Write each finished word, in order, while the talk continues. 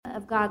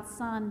God's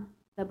Son,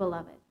 the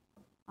Beloved.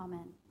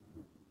 Amen.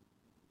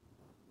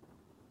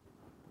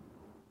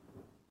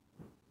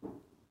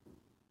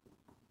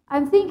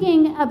 I'm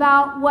thinking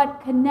about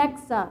what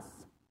connects us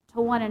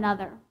to one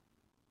another.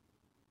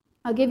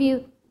 I'll give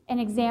you an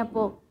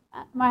example.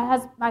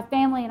 My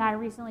family and I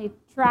recently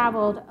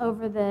traveled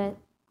over the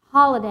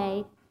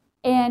holiday,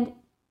 and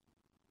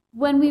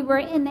when we were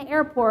in the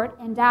airport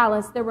in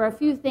Dallas, there were a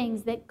few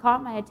things that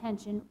caught my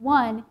attention.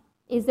 One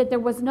is that there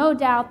was no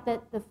doubt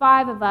that the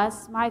five of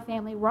us, my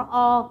family, were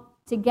all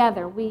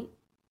together. We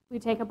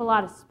take up a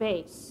lot of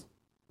space.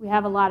 We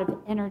have a lot of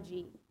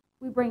energy.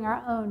 We bring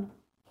our own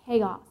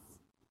chaos,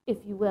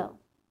 if you will.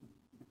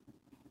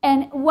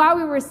 And while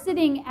we were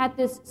sitting at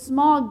this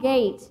small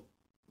gate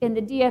in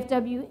the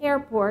DFW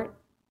airport,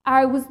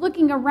 I was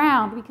looking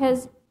around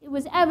because it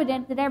was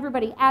evident that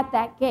everybody at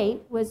that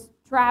gate was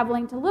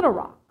traveling to Little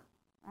Rock,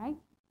 right?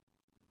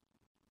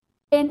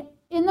 And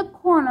in the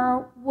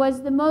corner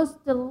was the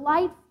most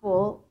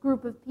delightful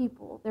group of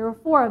people. There were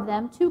four of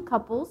them, two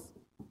couples,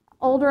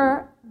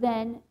 older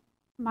than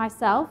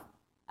myself,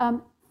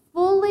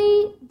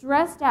 fully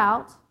dressed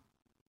out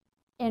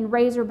in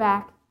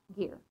Razorback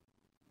gear.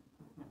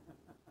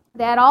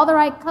 They had all the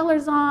right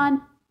colors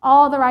on,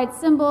 all the right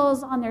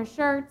symbols on their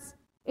shirts.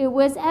 It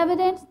was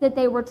evident that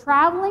they were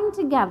traveling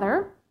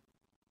together,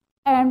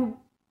 and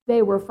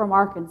they were from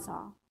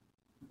Arkansas.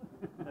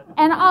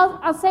 And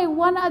I'll say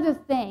one other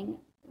thing,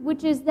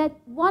 which is that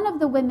one of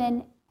the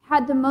women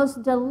had the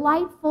most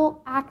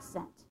delightful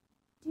accent.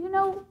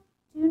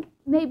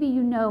 Maybe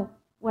you know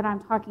what I'm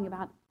talking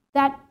about.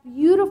 That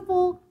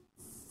beautiful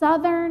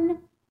Southern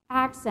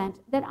accent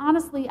that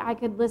honestly I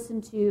could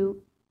listen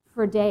to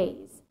for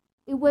days.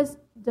 It was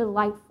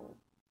delightful.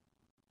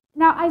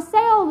 Now, I say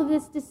all of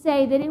this to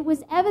say that it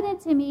was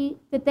evident to me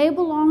that they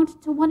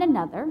belonged to one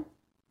another,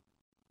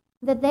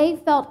 that they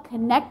felt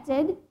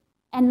connected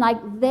and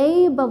like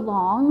they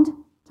belonged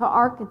to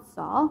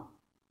Arkansas.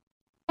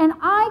 And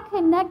I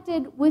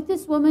connected with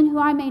this woman who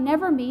I may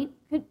never meet,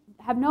 could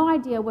have no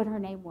idea what her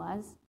name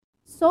was,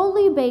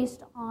 solely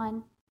based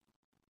on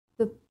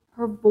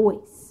her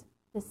voice,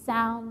 the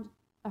sound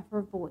of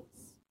her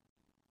voice.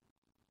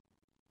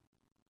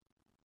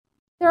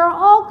 There are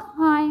all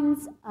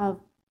kinds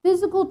of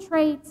physical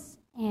traits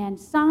and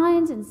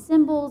signs and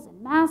symbols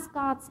and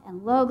mascots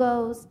and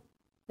logos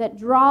that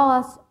draw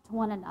us to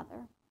one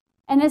another.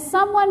 And as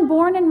someone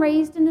born and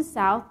raised in the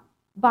South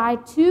by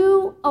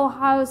two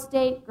Ohio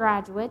State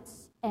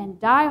graduates and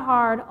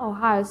diehard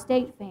Ohio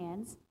State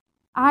fans,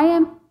 I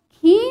am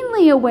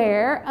keenly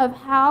aware of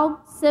how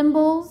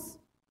symbols,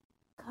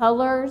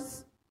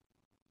 colors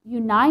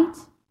unite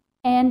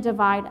and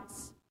divide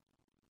us.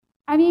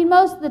 I mean,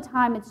 most of the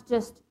time it's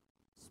just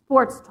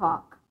sports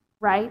talk,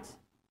 right?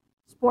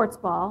 Sports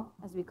ball,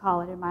 as we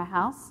call it in my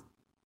house.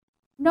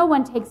 No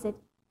one takes it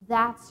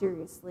that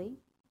seriously,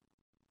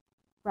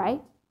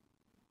 right?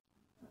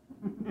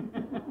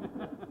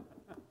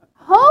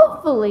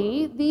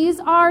 Hopefully, these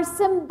are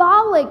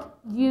symbolic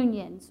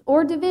unions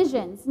or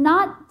divisions,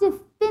 not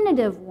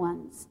definitive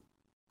ones.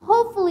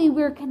 Hopefully,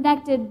 we're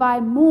connected by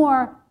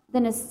more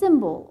than a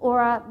symbol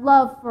or a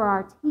love for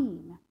our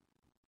team.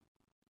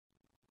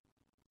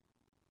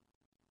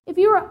 If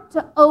you were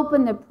to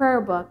open the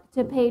prayer book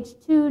to page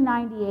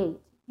 298,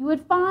 you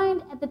would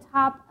find at the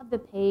top of the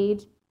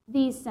page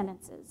these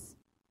sentences.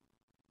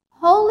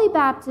 Holy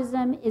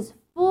baptism is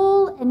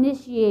full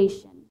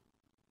initiation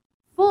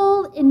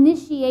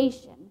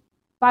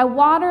by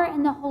water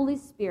and the Holy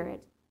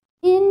Spirit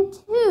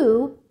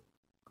into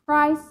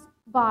Christ's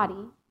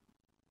body,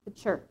 the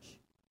church.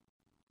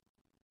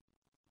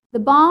 The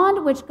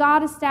bond which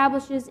God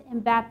establishes in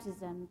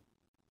baptism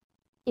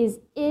is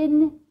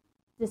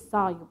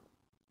indissoluble.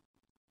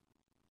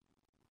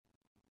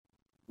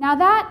 Now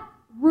that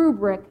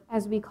rubric,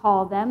 as we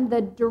call them,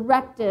 the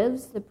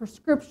directives, the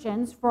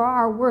prescriptions for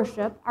our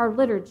worship, our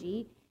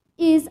liturgy,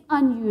 is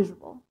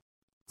unusual.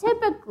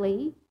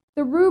 Typically,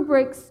 the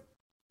rubrics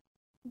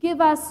give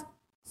us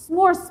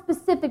more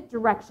specific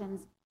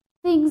directions.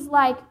 Things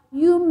like,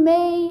 you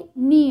may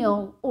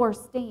kneel or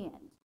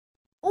stand.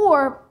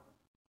 Or,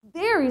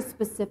 very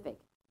specific,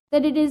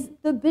 that it is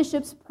the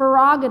bishop's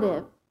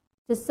prerogative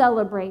to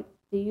celebrate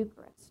the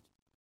Eucharist.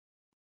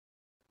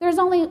 There's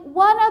only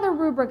one other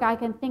rubric I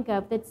can think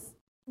of that's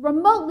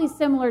remotely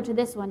similar to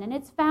this one, and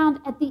it's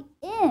found at the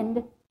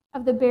end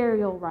of the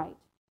burial rite.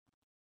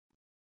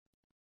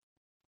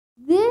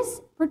 This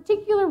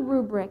particular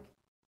rubric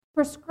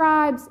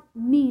prescribes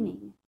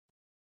meaning,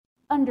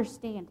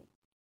 understanding.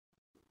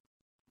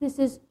 This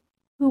is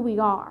who we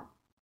are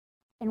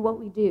and what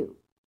we do.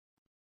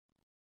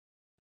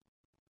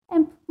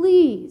 And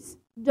please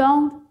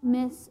don't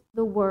miss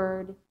the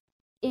word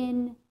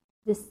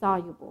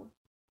indissoluble,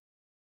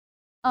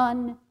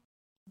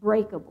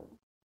 unbreakable.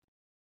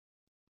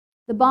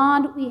 The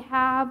bond we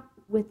have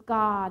with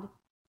God,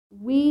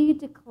 we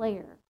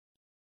declare,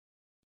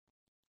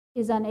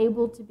 is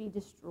unable to be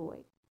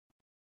destroyed.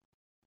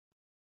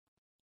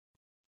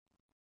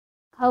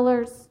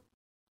 Colors,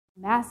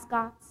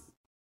 mascots,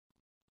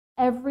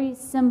 every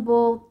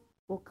symbol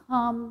will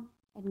come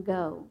and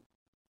go.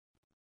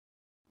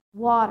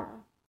 water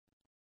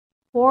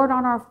poured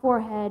on our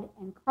forehead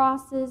and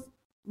crosses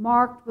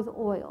marked with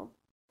oil.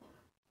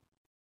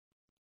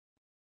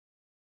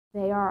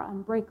 They are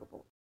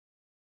unbreakable,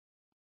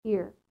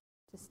 here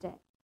to stay.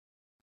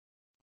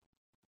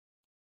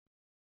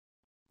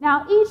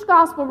 Now, each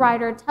gospel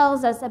writer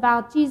tells us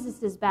about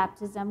Jesus'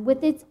 baptism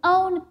with its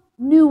own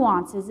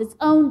nuances, its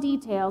own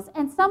details,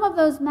 and some of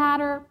those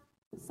matter,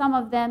 some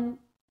of them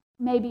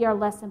maybe are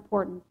less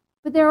important.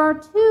 But there are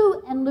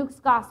two in Luke's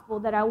gospel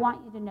that I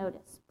want you to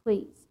notice,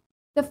 please.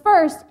 The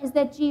first is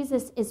that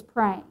Jesus is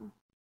praying.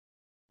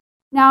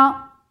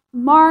 Now,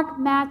 Mark,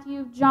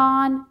 Matthew,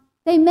 John,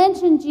 they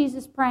mention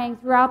Jesus praying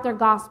throughout their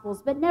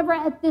gospels, but never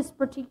at this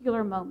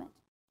particular moment.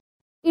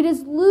 It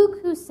is Luke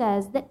who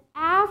says that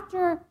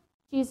after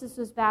Jesus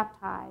was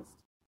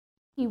baptized,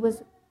 he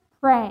was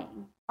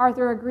praying.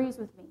 Arthur agrees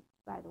with me,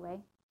 by the way,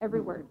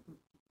 every word.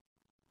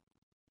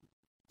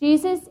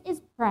 Jesus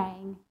is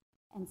praying,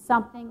 and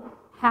something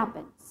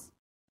happens.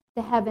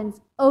 The heavens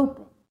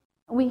open,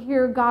 and we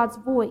hear God's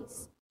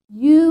voice.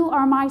 You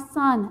are my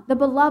Son, the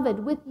beloved.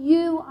 With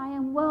you I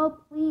am well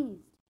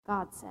pleased,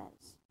 God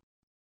says.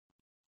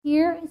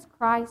 Here is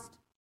Christ,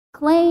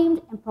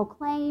 claimed and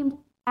proclaimed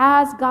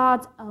as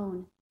God's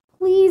own,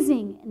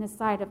 pleasing in the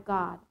sight of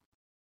God.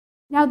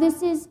 Now,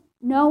 this is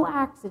no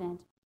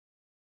accident.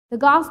 The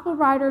gospel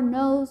writer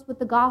knows what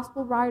the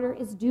gospel writer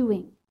is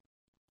doing.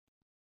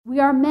 We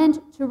are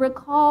meant to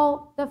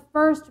recall the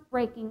first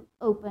breaking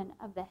open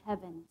of the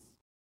heavens,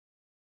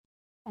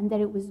 and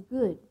that it was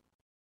good.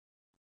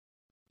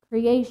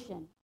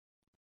 Creation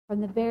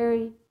from the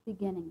very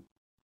beginning.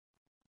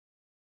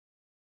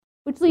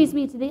 Which leads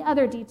me to the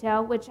other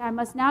detail, which I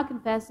must now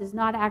confess is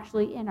not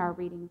actually in our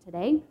reading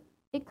today.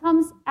 It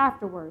comes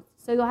afterwards,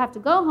 so you'll have to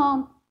go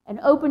home and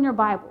open your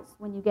Bibles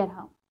when you get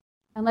home,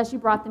 unless you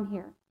brought them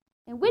here.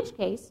 In which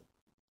case,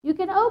 you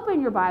can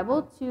open your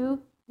Bible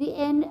to the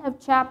end of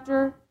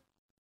chapter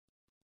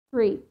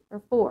 3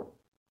 or 4.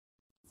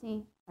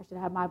 See, I should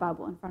have my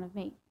Bible in front of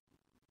me.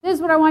 This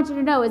is what I want you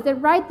to know, is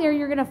that right there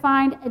you're going to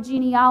find a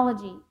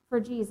genealogy for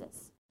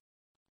Jesus.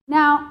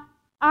 Now,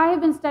 I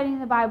have been studying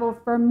the Bible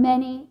for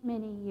many,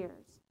 many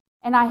years,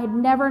 and I had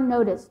never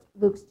noticed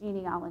Luke's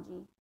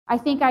genealogy. I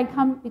think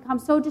I'd become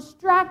so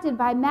distracted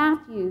by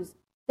Matthew's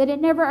that it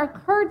never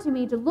occurred to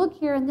me to look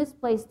here in this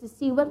place to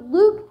see what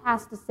Luke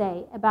has to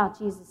say about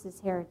Jesus'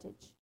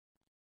 heritage.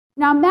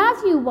 Now,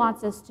 Matthew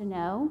wants us to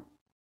know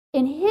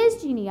in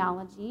his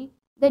genealogy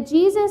that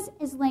Jesus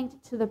is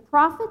linked to the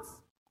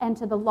prophets and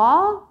to the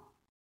law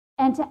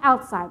and to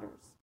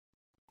outsiders.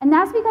 And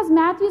that's because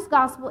Matthew's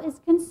gospel is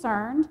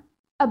concerned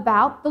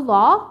about the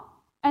law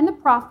and the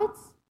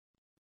prophets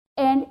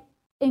and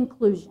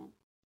inclusion.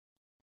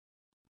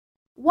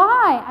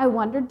 Why, I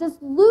wonder, does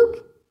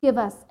Luke give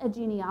us a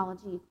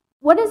genealogy?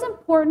 What is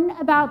important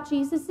about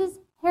Jesus'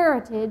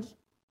 heritage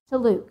to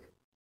Luke?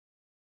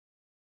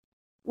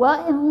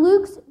 Well, in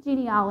Luke's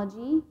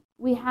genealogy,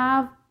 we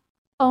have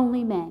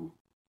only men.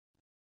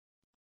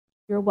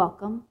 You're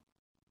welcome.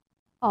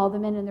 All the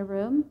men in the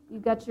room,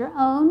 you've got your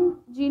own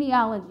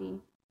genealogy.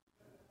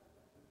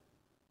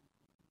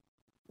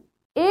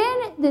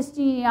 In this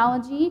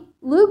genealogy,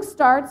 Luke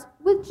starts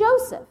with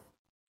Joseph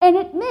and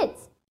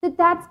admits that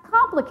that's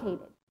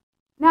complicated.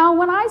 Now,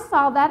 when I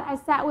saw that, I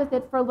sat with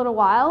it for a little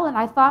while, and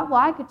I thought, well,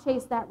 I could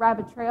chase that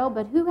rabbit trail,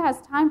 but who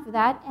has time for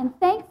that? And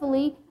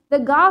thankfully, the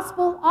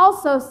gospel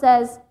also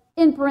says,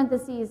 in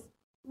parentheses,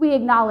 we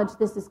acknowledge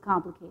this is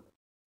complicated.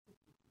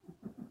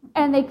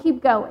 And they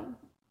keep going.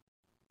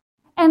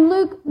 And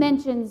Luke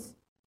mentions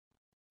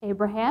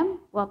Abraham,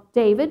 well,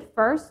 David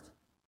first,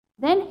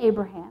 then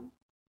Abraham.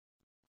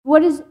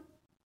 What is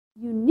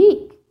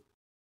unique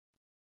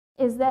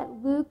is that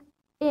Luke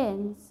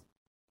ends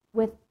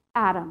with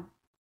Adam.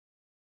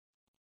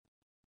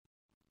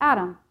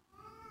 Adam,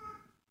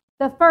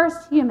 the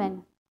first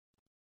human.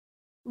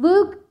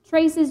 Luke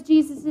traces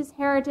Jesus'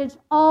 heritage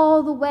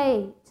all the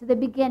way to the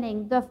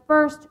beginning, the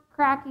first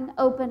cracking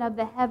open of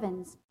the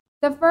heavens,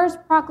 the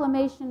first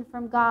proclamation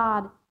from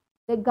God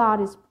that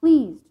God is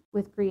pleased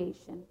with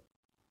creation.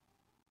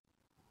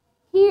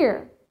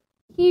 Here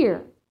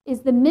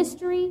is the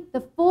mystery,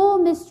 the full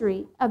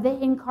mystery of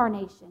the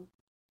incarnation.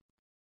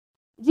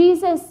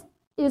 Jesus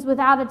is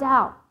without a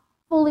doubt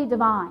fully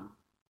divine.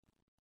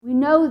 We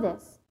know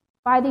this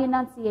by the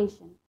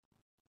Annunciation.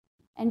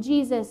 And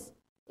Jesus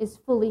is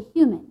fully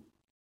human,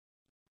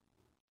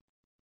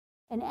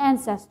 an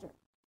ancestor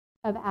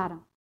of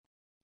Adam.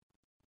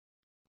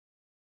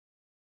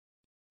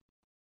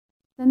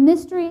 The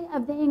mystery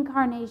of the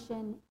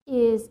incarnation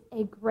is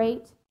a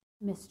great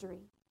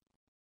mystery.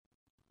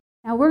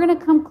 Now, we're going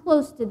to come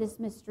close to this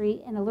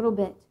mystery in a little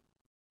bit.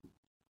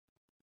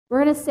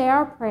 We're going to say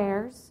our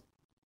prayers,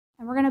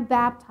 and we're going to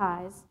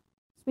baptize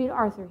sweet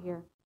Arthur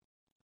here.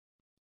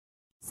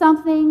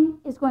 Something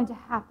is going to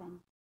happen.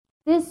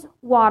 This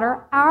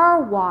water,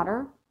 our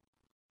water,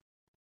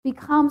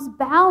 becomes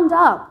bound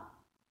up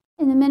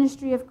in the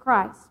ministry of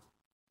Christ.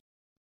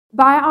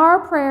 By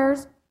our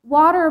prayers,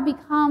 water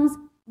becomes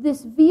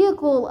this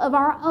vehicle of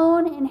our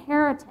own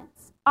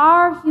inheritance,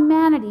 our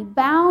humanity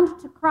bound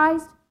to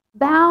Christ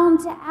bound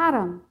to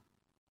Adam.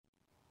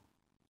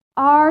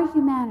 Our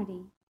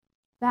humanity,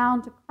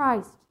 bound to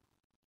Christ,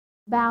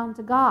 bound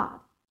to God.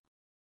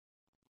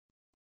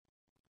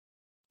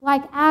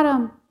 Like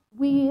Adam,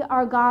 we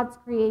are God's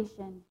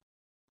creation.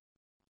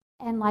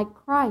 And like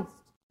Christ,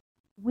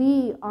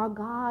 we are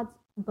God's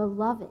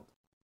beloved.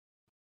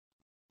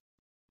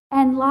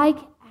 And like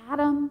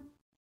Adam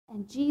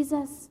and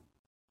Jesus,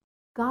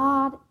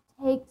 God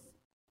takes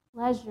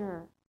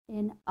pleasure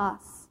in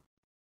us.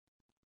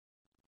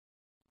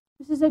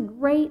 This is a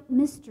great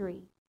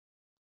mystery.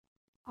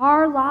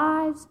 Our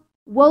lives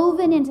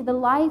woven into the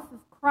life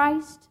of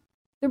Christ,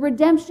 the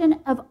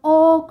redemption of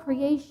all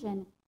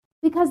creation,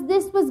 because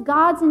this was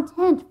God's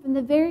intent from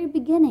the very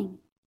beginning,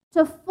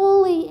 to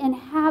fully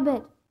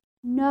inhabit,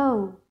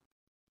 know,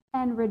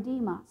 and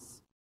redeem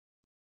us.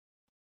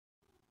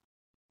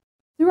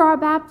 Through our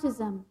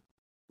baptism,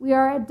 we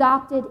are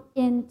adopted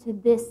into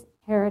this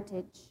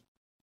heritage,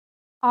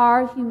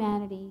 our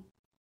humanity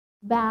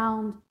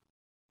bound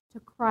to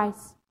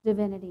Christ's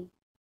divinity.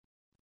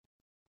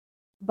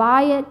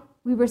 By it,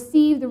 we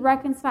receive the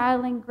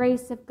reconciling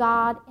grace of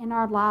God in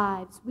our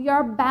lives. We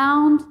are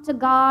bound to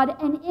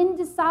God, an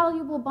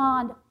indissoluble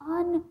bond,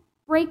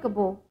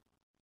 unbreakable.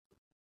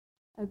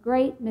 A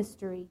great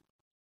mystery.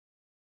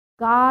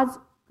 God's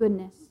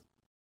goodness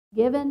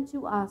given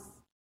to us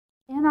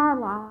in our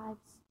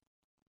lives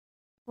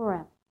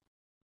forever.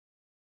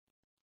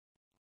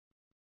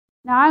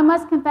 Now, I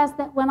must confess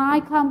that when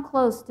I come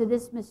close to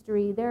this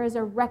mystery, there is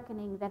a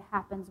reckoning that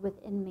happens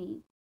within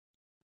me.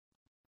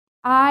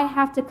 I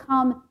have to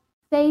come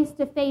face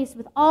to face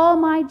with all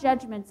my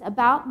judgments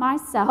about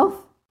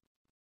myself.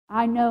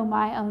 I know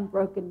my own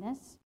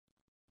brokenness.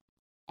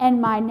 And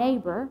my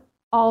neighbor,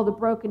 all the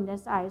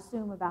brokenness I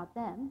assume about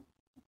them.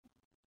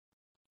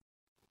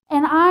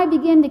 And I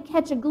begin to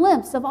catch a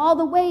glimpse of all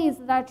the ways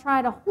that I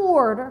try to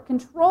hoard or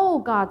control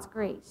God's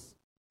grace.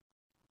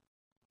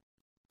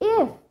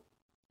 If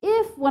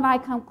when I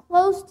come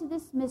close to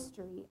this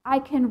mystery, I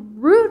can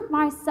root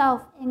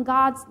myself in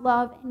God's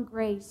love and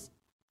grace,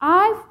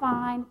 I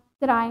find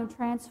that I am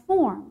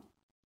transformed,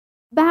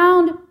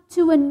 bound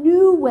to a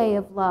new way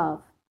of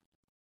love,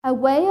 a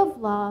way of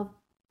love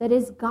that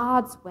is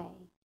God's way,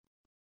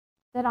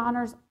 that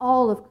honors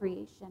all of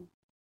creation.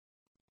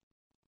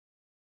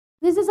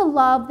 This is a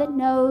love that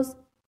knows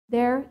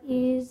there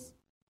is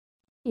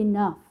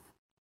enough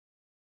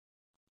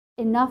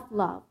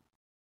love,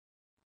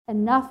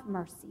 enough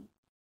mercy,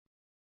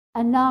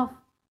 enough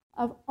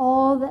of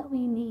all that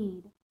we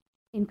need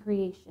in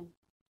creation.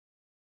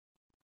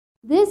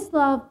 This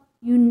love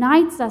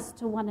unites us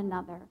to one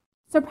another,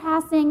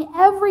 surpassing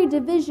every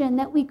division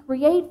that we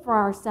create for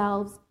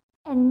ourselves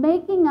and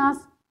making us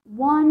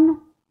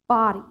one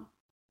body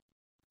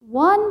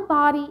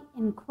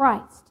in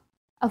Christ,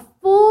 a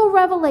full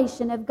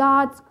revelation of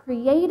God's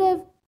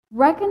creative,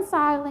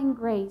 reconciling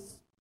grace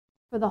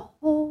for the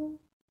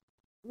whole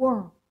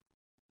world.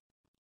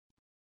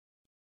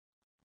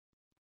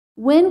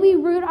 When we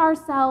root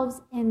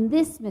ourselves in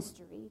this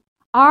mystery,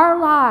 our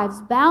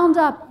lives bound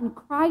up in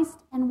Christ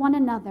and one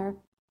another,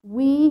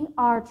 we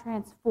are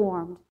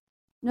transformed,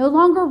 no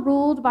longer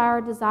ruled by our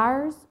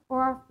desires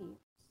or our fears.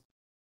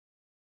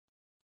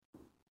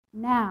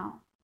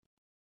 Now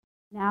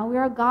we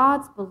are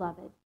God's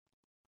beloved,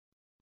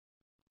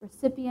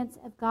 recipients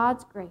of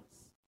God's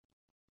grace,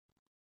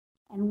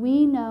 and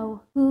we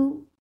know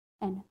who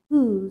and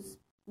whose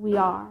we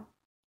are.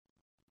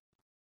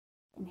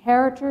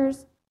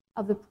 Inheritors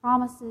of the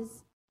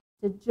promises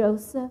to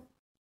Joseph,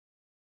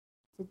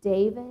 to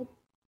David,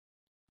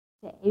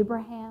 to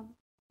Abraham,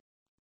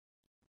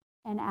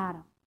 and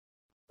Adam.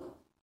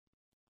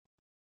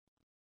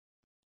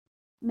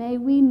 May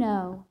we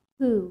know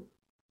who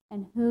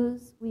and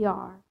whose we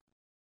are.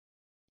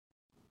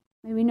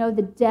 May we know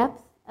the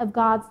depth of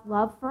God's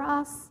love for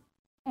us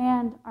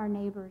and our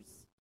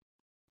neighbors.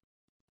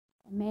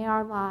 And may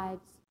our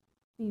lives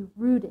be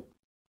rooted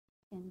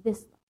in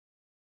this love.